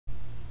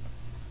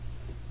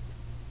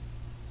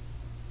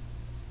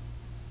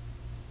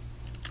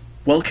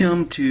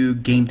Welcome to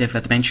Game Dev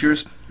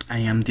Adventures. I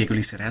am Diego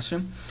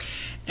Lizarazo,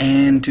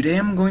 and today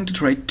I'm going to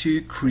try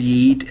to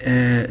create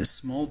a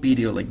small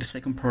video, like the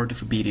second part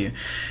of a video,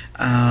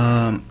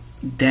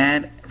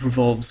 that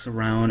revolves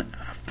around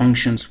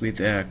functions with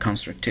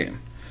construct 2.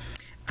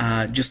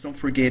 Just don't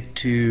forget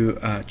to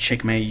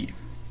check my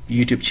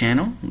YouTube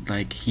channel.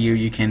 Like here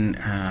you can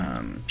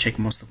check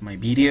most of my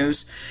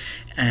videos,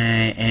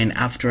 and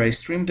after I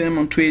stream them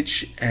on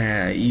Twitch,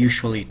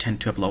 usually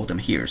tend to upload them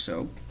here.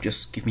 So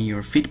just give me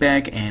your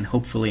feedback, and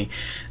hopefully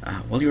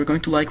you're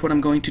going to like what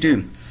I'm going to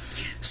do.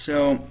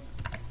 So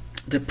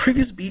the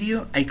previous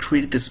video I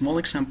created a small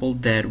example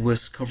that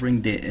was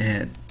covering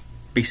the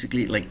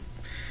basically like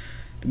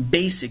the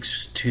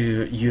basics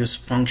to use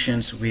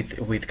functions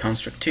with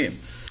construct 2.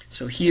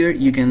 So here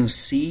you can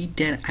see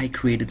that I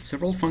created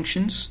several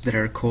functions that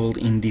are called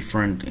in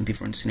different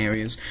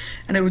scenarios,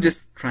 and I was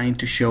just trying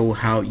to show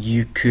how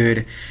you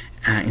could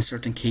in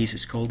certain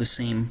cases call the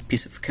same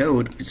piece of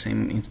code, the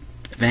same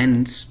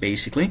events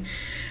basically,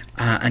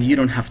 and you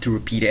don't have to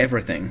repeat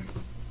everything.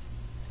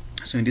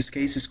 So in this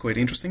case it's quite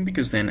interesting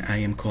because then I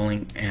am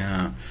calling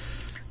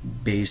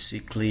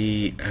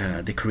basically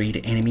the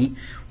create enemy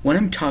when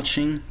I'm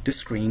touching the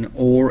screen,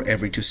 or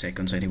every 2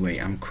 seconds anyway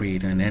I'm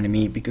creating an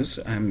enemy because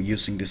I'm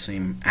using the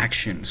same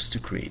actions to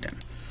create them.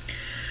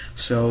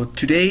 So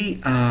today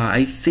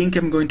I think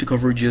I'm going to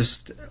cover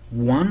just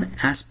one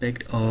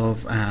aspect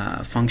of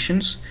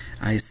functions.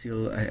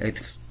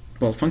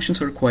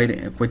 Functions are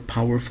quite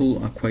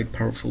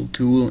powerful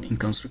tool in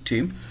construct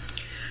 2.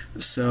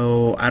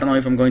 So I don't know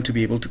if I'm going to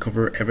be able to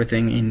cover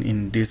everything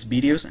in these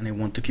videos, and I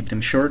want to keep them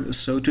short.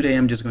 So today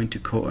I'm just going to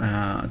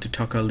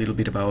talk a little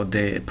bit about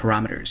the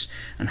parameters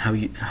and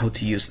how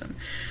to use them.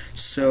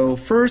 So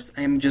first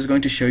I'm just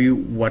going to show you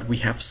what we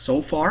have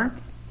so far,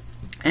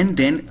 and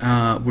then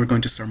we're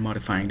going to start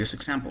modifying this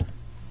example.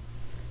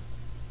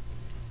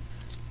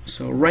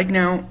 So right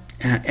now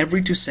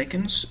every 2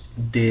 seconds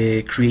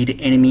the create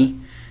enemy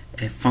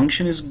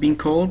function is being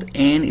called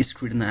and is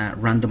creating a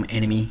random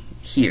enemy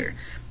here.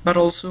 But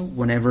also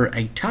whenever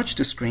I touch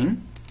the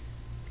screen,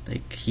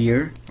 like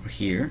here or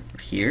here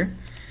or here,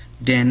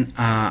 then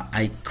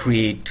I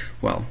create,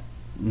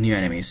 new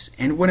enemies.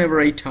 And whenever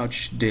I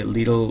touch the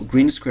little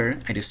green square,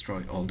 I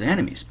destroy all the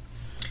enemies.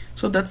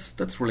 So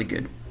that's really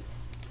good.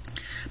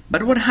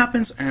 But what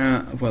happens,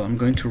 I'm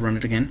going to run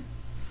it again.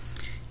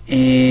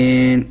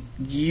 And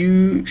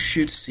you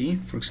should see,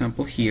 for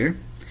example here,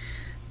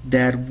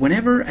 that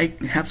whenever I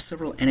have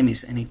several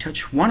enemies and I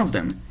touch one of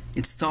them,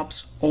 it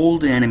stops all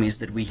the enemies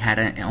that we had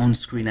on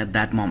screen at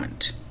that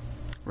moment,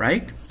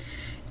 right?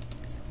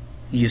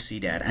 You see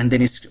that, and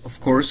then it's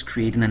of course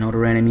creating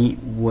another enemy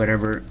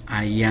wherever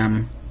I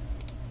am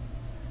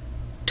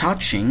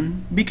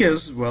touching,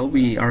 because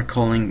we are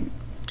calling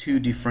two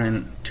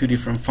different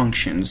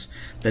functions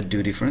that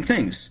do different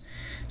things.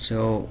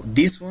 So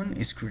this one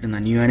is creating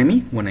a new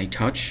enemy when I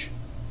touch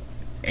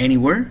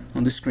anywhere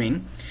on the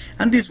screen,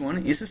 and this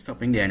one is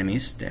stopping the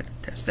enemies that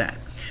does that.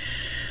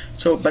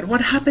 So, but what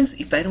happens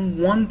if I don't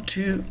want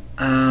to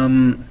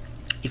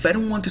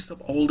stop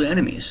all the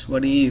enemies?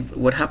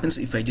 What happens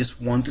if I just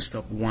want to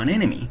stop one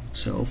enemy?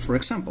 So, for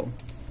example,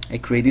 I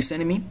create this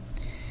enemy.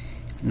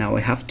 Now I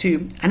have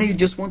 2, and I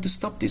just want to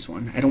stop this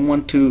one. I don't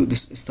want to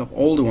stop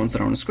all the ones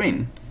that are on the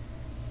screen.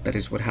 That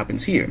is what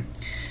happens here.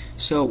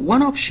 So,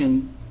 one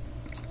option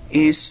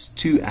is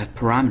to add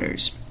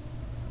parameters.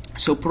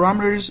 So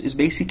parameters is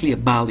basically a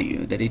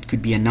value, that it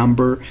could be a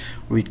number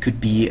or it could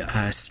be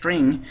a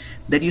string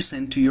that you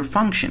send to your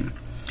function.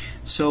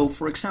 So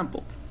for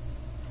example,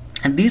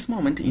 at this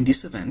moment in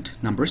this event,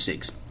 number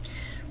 6,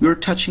 we are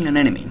touching an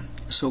enemy.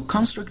 So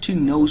construct 2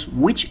 knows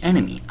which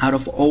enemy out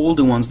of all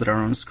the ones that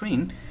are on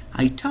screen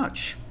I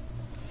touch.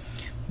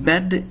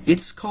 But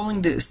it's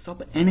calling the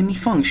stop enemy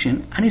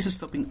function, and it's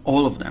stopping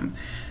all of them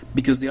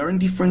because they are in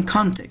different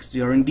contexts, they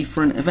are in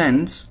different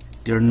events,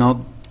 they are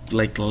not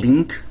like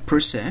link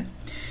per se.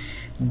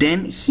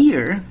 Then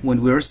here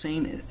when we are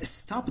saying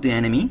stop the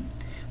enemy,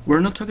 we're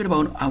not talking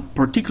about a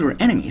particular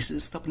enemy,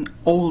 it's stopping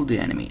all the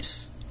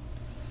enemies.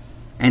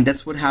 And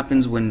that's what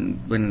happens when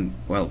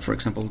for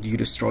example, you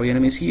destroy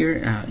enemies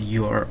here,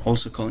 you are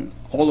also calling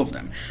all of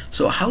them.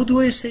 So how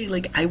do I say,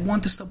 like, I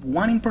want to stop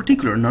one in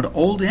particular, not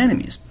all the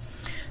enemies?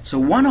 So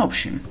one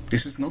option,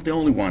 this is not the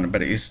only one,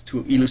 but it is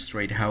to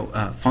illustrate how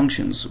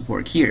functions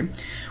work here,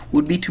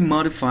 would be to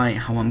modify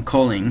how I'm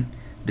calling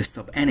the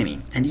stop enemy.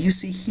 And you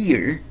see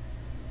here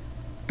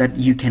that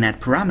you can add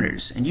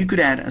parameters, and you could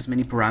add as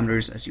many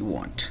parameters as you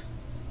want.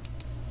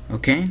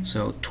 Okay,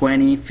 so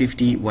 20,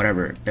 50,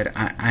 whatever, that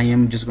I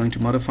am just going to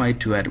modify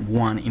to add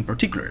one in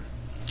particular.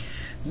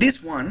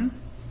 This one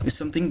is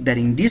something that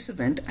in this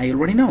event I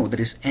already know, that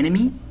is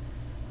enemy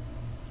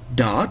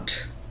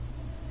dot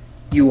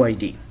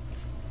UID.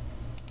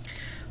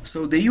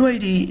 So the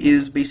UID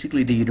is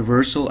basically the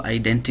universal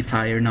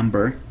identifier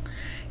number,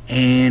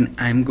 and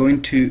I'm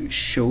going to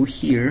show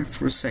here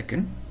for a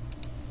second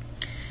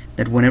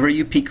that whenever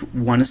you pick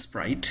one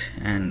sprite,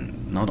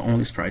 and not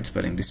only sprites,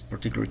 but in this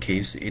particular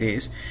case it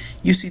is,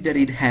 you see that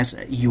it has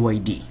a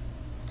UID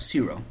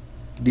 0.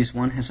 This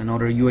one has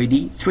another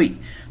UID 3.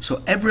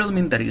 So every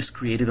element that is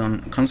created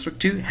on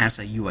construct2 has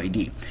a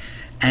UID.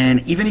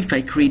 And even if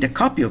I create a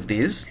copy of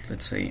this,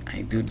 let's say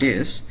I do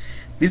this,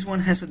 this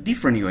one has a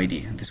different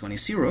UID. This one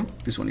is 0,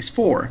 this one is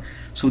 4.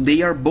 So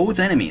they are both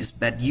enemies,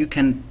 but you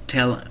can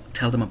tell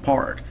them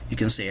apart. You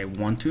can say I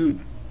want to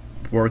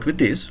work with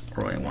this,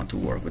 or I want to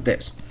work with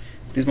this.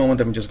 At this moment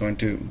I'm just going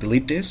to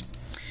delete this.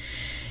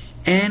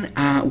 And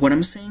what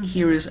I'm saying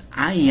here is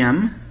I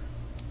am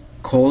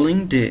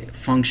calling the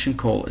function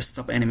called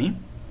stop enemy,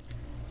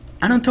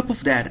 and on top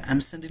of that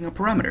I'm sending a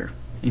parameter.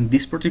 In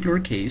this particular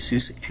case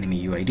is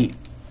enemy UID.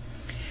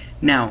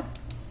 Now,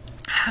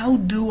 how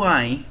do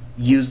I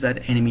use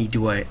that enemy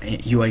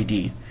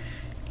UID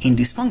in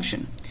this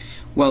function?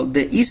 Well,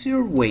 the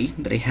easier way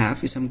that I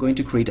have is I'm going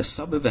to create a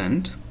sub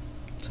event.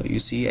 So you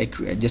see I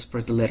just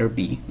pressed the letter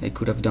B. I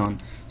could have done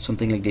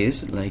something like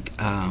this, like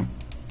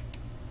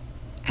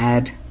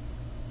add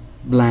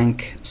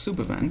blank sub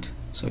event.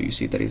 So you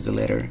see that is the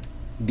letter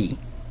B.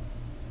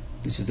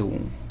 This is the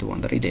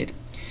one that I did.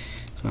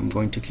 So I'm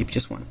going to keep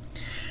just one.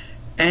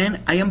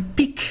 And I'm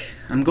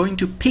going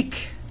to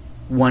pick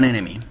one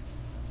enemy.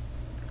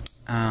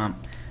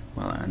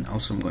 Well, and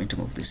also I'm going to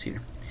move this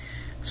here.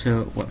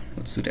 So, well,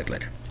 let's do that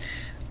later.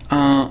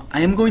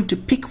 I am going to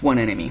pick one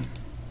enemy.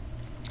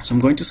 So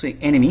I'm going to say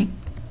enemy,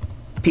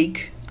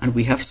 pick, and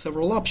we have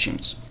several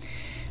options.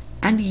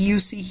 And you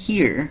see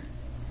here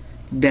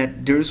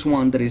that there's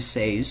one that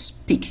says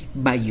pick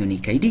by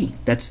unique ID.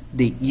 That's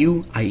the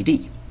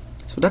UID.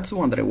 So that's the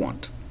one that I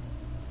want.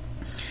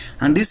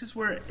 And this is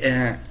where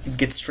it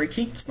gets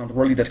tricky. It's not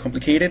really that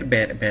complicated,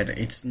 but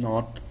it's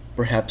not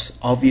perhaps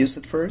obvious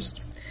at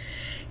first.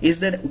 Is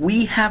that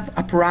we have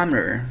a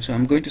parameter. So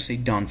I'm going to say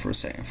done for a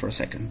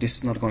second. This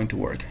is not going to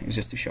work. It's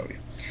just to show you.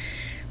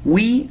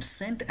 We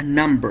sent a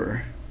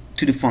number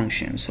to the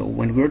function. So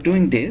when we're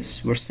doing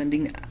this, we're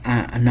sending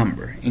a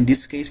number. In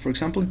this case, for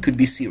example, it could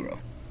be 0.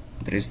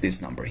 There is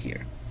this number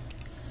here.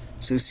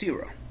 So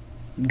 0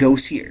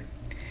 goes here.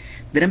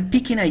 Then I'm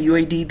picking a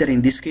UID that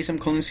in this case I'm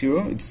calling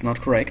 0. It's not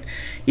correct.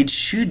 It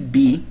should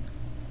be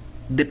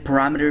the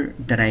parameter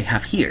that I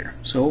have here.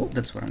 So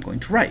that's what I'm going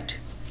to write.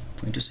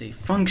 I'm going to say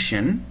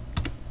function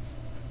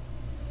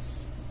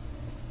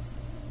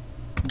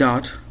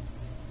dot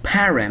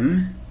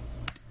parem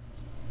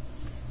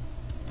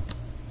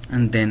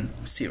and then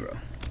 0.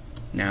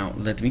 Now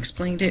let me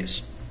explain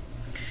this.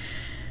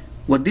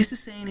 What this is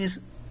saying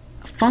is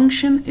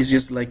function is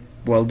just like,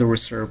 well, the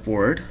reserved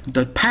word.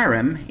 The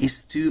parem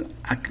is to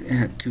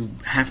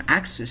have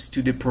access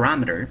to the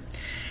parameter,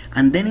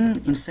 and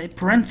then inside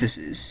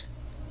parentheses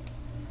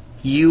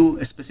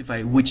you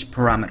specify which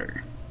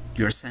parameter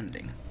you're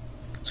sending.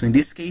 So in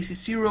this case it's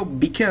 0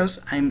 because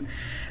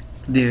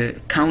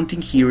the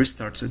counting here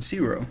starts at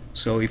 0.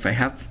 So if I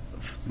have,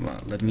 well,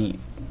 let me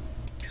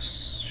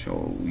just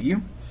show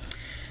you.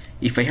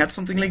 If I had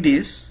something like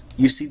this,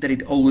 you see that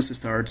it always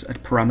starts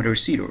at parameter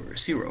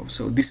 0.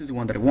 So this is the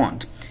one that I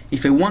want.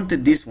 If I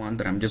wanted this one,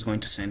 that I'm just going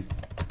to send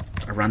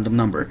a random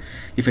number.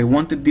 If I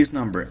wanted this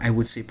number, I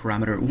would say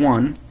parameter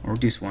 1, or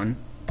this one,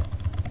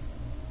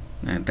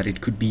 that it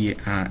could be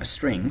a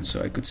string.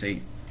 So I could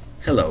say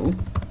hello.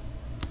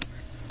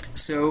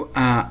 So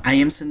I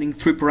am sending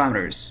 3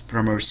 parameters,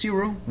 parameter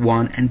 0,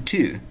 1, and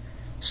 2.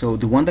 So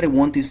the one that I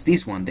want is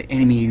this one, the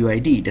enemy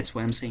UID. That's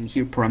why I'm saying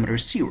here parameter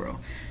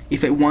 0.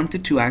 If I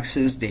wanted to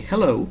access the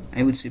hello,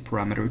 I would say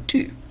parameter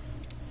 2.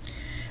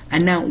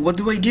 And now what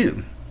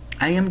do?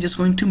 I am just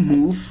going to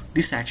move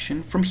this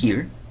action from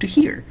here to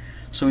here.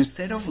 So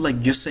instead of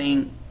like just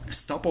saying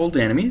stop all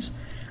the enemies,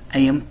 I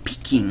am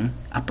picking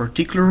a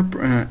particular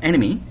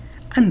enemy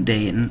and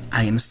then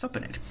I am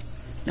stopping it.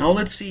 Now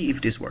let's see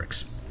if this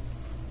works.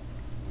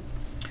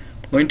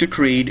 I'm going to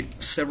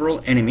create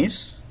several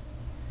enemies,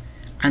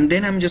 and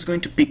then I'm just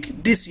going to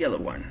pick this yellow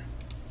one,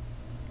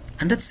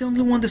 and that's the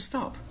only one to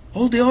stop.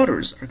 All the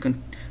others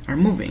are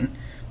moving.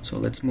 So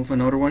let's move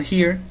another one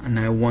here, and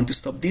I want to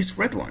stop this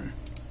red one,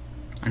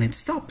 and it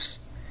stops.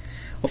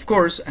 Of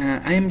course,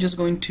 I am just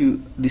going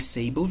to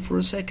disable for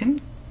a second.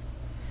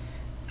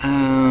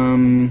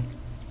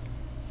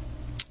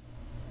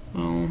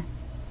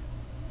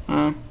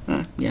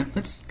 Yeah,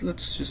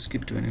 let's just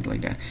keep doing it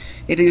like that.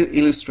 It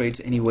illustrates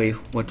anyway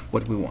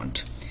what we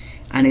want,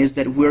 and is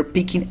that we're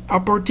picking a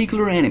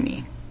particular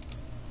enemy,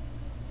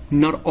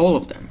 not all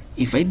of them.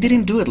 If I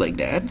didn't do it like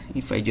that,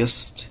 if I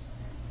just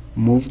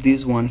move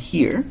this one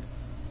here,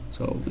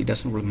 so it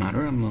doesn't really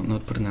matter, I'm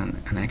not putting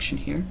an action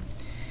here.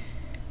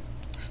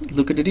 So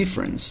look at the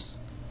difference.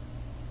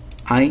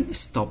 I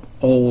stop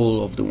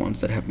all of the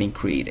ones that have been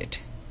created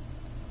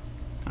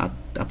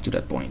up to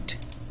that point.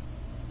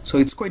 So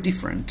it's quite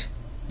different,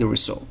 the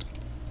result.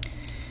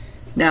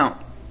 Now,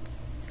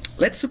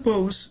 let's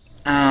suppose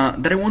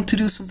that I want to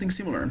do something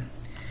similar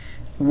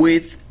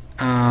with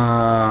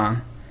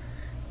the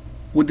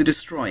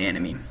destroy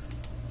enemy.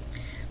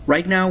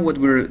 Right now, what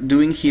we're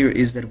doing here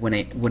is that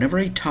whenever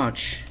I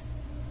touch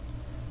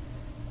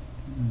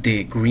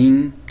the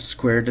green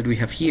square that we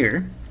have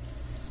here,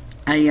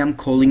 I am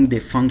calling the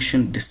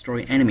function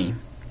destroy enemy.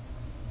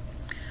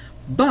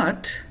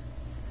 But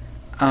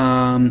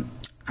I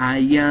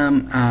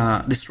am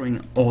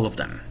destroying all of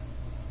them,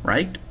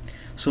 right?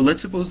 So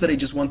let's suppose that I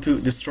just want to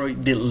destroy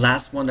the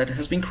last one that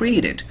has been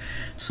created.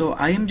 So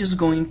I am just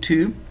going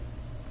to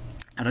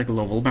add a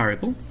global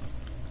variable.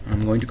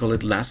 I'm going to call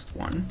it last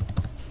one.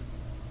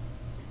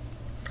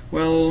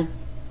 Well,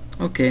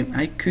 okay,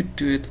 I could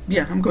do it.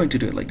 Yeah, I'm going to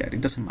do it like that.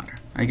 It doesn't matter.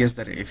 I guess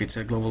that if it's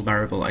a global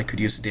variable, I could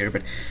use it there,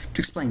 but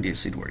to explain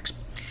this, it works.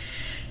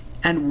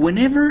 And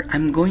whenever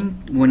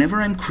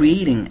I'm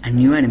creating a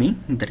new enemy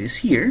that is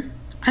here,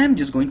 I am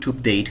just going to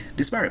update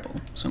this variable.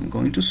 So I'm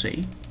going to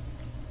say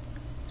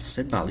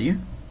set value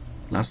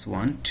last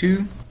one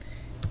to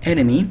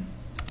enemy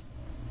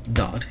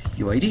dot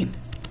UID,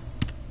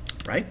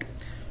 right?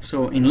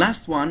 So in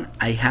last one,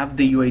 I have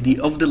the UID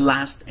of the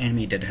last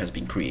enemy that has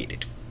been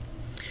created.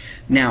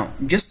 Now,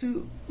 just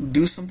to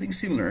do something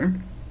similar,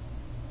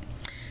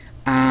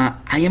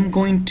 I am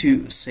going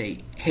to say,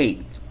 hey,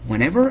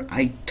 whenever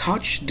I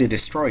touch the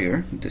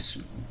destroyer, this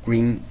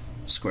green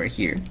square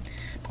here,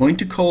 I'm going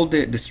to call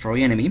the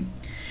destroy enemy,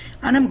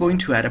 and I'm going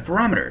to add a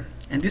parameter.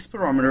 And this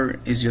parameter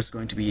is just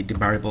going to be the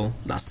variable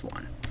last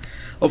one.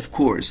 Of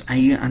course,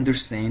 I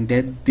understand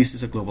that this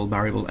is a global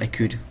variable. I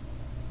could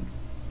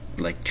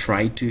like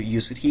try to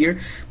use it here,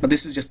 but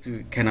this is just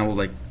to kind of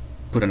like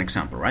put an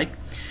example, right?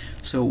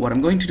 So what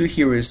I'm going to do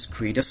here is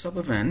create a sub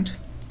event.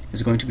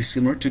 It's going to be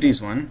similar to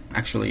this one.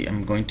 Actually,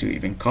 I'm going to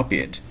even copy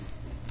it.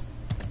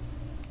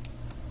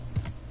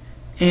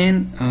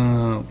 And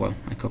well,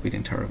 I copied the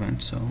entire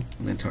event, so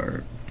the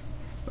entire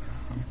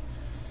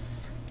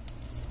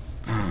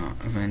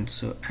event.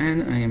 So,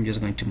 and I am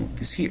just going to move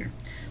this here.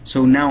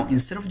 So now,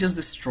 instead of just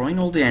destroying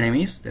all the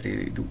enemies, that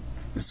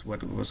is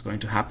what was going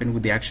to happen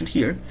with the action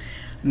here,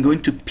 I'm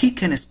going to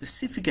pick a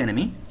specific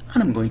enemy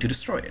and I'm going to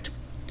destroy it.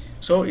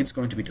 So it's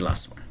going to be the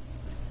last one.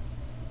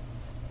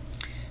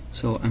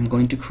 So I'm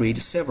going to create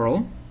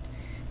several.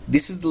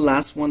 This is the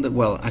last one that,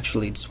 well,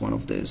 actually it's one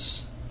of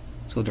these.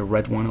 So the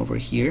red one over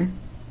here,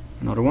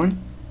 another one,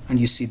 and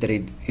you see that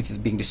it's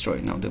being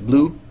destroyed. Now the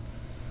blue,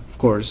 of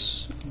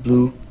course,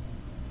 blue,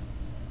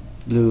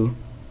 blue.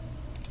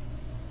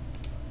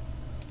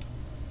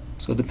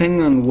 So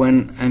depending on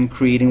when I'm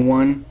creating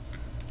one,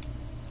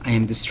 I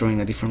am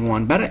destroying a different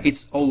one, but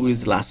it's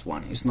always the last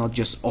one. It's not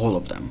just all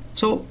of them.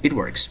 So it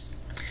works.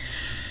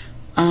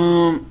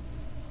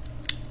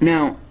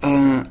 Now,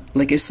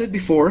 like I said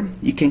before,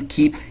 you can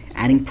keep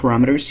adding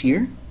parameters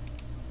here.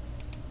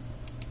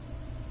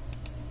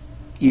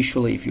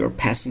 Usually if you're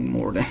passing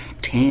more than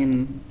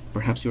 10,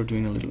 perhaps you're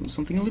doing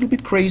something a little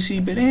bit crazy,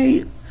 but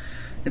hey,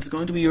 it's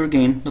going to be your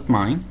game, not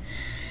mine.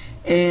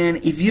 And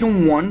if you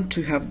don't want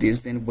to have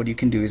this, then what you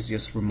can do is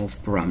just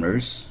remove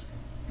parameters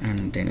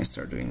and then I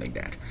start doing like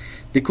that.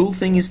 The cool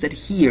thing is that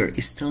here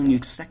is telling you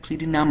exactly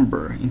the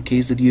number in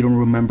case that you don't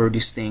remember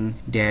this thing,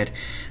 that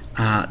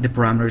the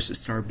parameters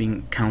start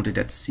being counted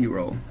at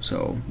 0.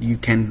 So you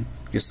can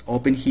just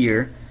open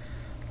here,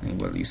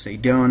 and well, you say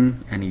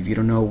done, and if you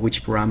don't know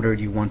which parameter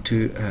you want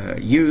to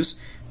use,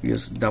 you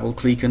just double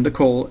click on the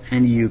call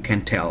and you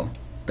can tell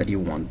that you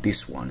want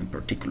this one in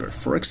particular.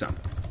 For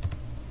example,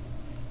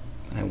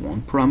 I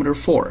want parameter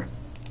 4,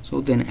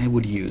 so then I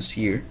would use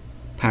here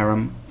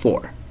param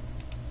 4.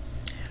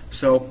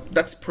 So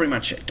that's pretty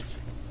much it.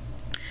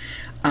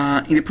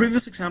 In the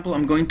previous example,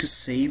 I'm going to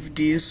save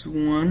this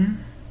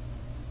one,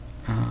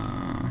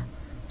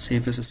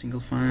 save as a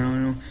single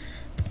file,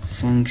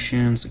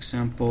 functions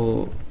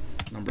example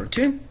number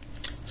 2,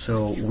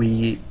 so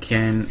we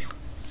can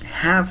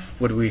have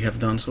what we have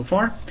done so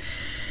far.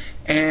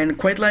 And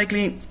quite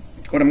likely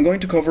what I'm going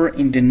to cover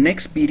in the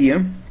next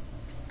video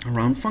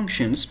around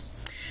functions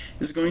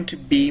is going to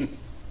be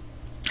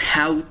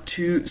how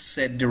to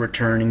set the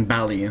returning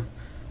value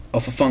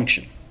of a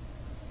function.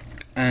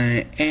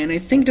 And I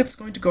think that's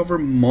going to cover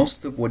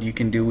most of what you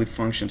can do with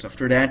functions.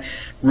 After that,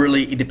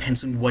 really it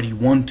depends on what you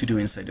want to do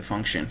inside the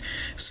function.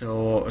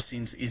 So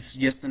since it's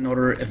just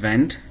another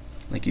event,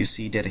 like you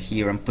see that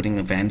here I'm putting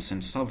events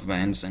and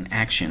sub-events and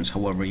actions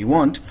however you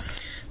want,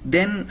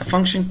 then a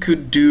function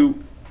could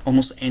do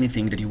almost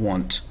anything that you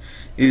want.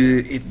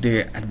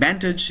 The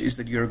advantage is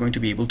that you're going to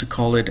be able to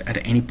call it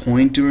at any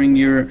point during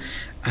your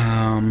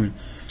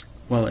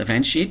well,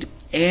 event sheet,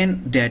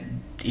 and that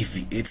if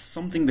it's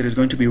something that is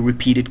going to be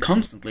repeated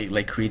constantly,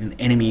 like creating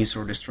enemies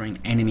or destroying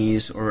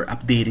enemies or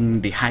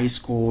updating the high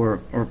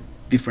score or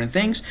different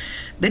things,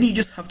 then you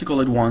just have to call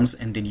it once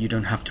and then you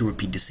don't have to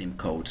repeat the same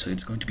code. So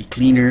it's going to be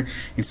cleaner,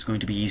 it's going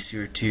to be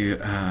easier to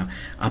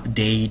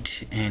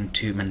update and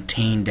to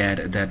maintain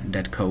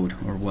that code,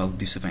 or well,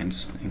 these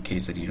events, in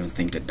case that you don't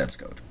think that that's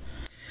code.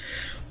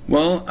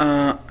 Well,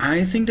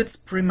 I think that's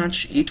pretty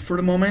much it for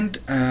the moment.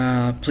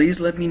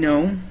 Please let me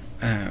know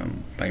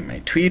by my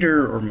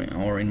Twitter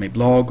or in my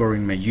blog or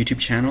in my YouTube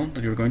channel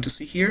that you're going to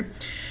see here,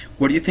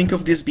 what do you think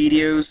of these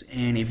videos,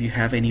 and if you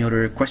have any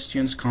other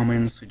questions,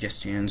 comments,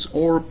 suggestions,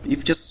 or if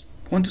you just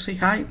want to say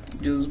hi,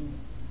 just,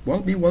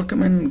 well, be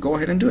welcome and go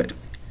ahead and do it.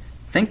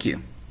 Thank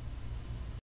you.